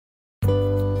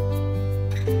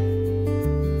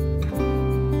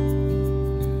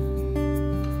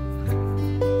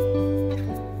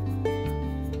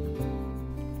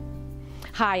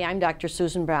Hi, I'm Dr.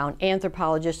 Susan Brown,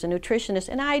 anthropologist and nutritionist,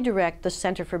 and I direct the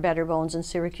Center for Better Bones in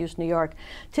Syracuse, New York.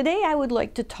 Today I would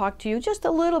like to talk to you just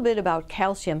a little bit about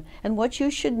calcium and what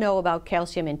you should know about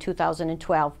calcium in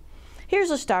 2012. Here's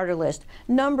a starter list.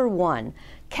 Number 1,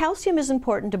 calcium is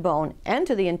important to bone and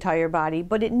to the entire body,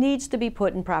 but it needs to be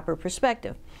put in proper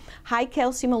perspective. High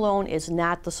calcium alone is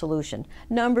not the solution.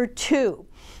 Number 2,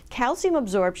 calcium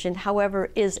absorption,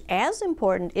 however, is as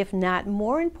important, if not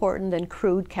more important, than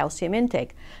crude calcium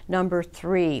intake. Number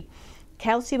 3,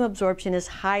 calcium absorption is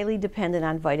highly dependent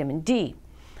on vitamin D.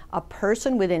 A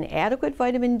person with inadequate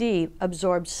vitamin D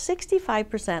absorbs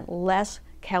 65% less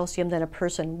calcium than a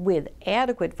person with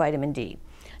adequate vitamin D.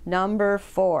 Number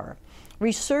 4,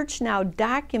 research now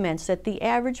documents that the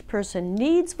average person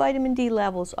needs vitamin D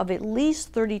levels of at least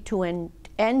 32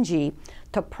 ng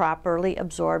to properly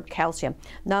absorb calcium.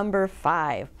 Number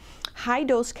 5,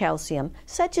 high-dose calcium,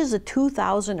 such as the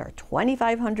 2,000 or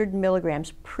 2,500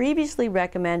 milligrams previously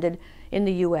recommended in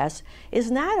the U.S.,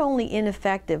 is not only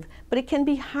ineffective, but it can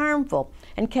be harmful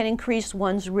and can increase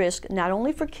one's risk not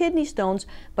only for kidney stones,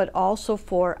 but also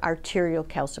for arterial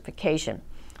calcification.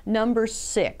 Number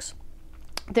 6,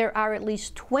 there are at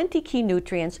least 20 key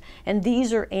nutrients, and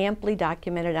these are amply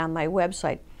documented on my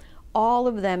website. All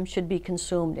of them should be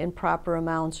consumed in proper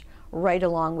amounts, right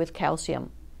along with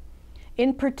calcium.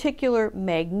 In particular,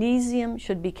 magnesium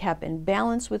should be kept in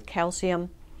balance with calcium.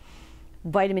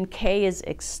 Vitamin K is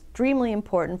extremely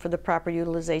important for the proper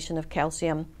utilization of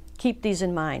calcium. Keep these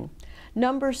in mind.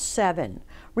 Number 7,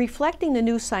 reflecting the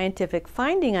new scientific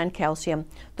finding on calcium,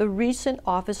 the recent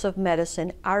Office of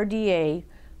Medicine, RDA,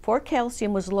 for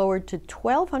calcium was lowered to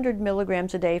 1,200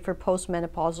 milligrams a day for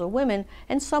postmenopausal women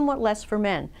and somewhat less for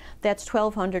men. That's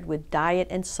 1,200 with diet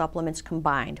and supplements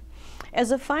combined. As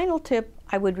a final tip,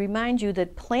 I would remind you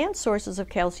that plant sources of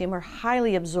calcium are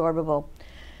highly absorbable.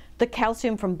 The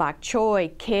calcium from bok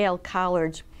choy, kale,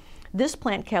 collards, this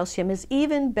plant calcium is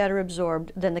even better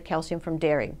absorbed than the calcium from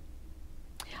dairy.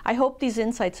 I hope these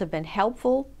insights have been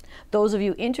helpful. Those of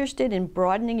you interested in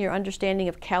broadening your understanding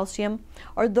of calcium,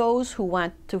 or those who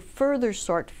want to further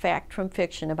sort fact from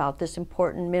fiction about this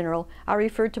important mineral, are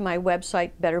referred to my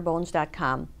website,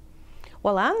 betterbones.com.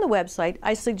 While on the website,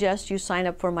 I suggest you sign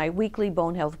up for my weekly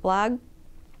bone health blog.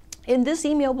 In this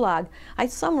email blog, I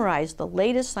summarize the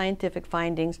latest scientific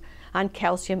findings on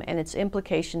calcium and its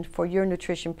implications for your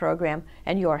nutrition program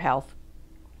and your health.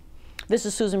 This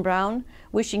is Susan Brown,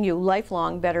 wishing you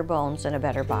lifelong better bones and a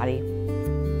better body.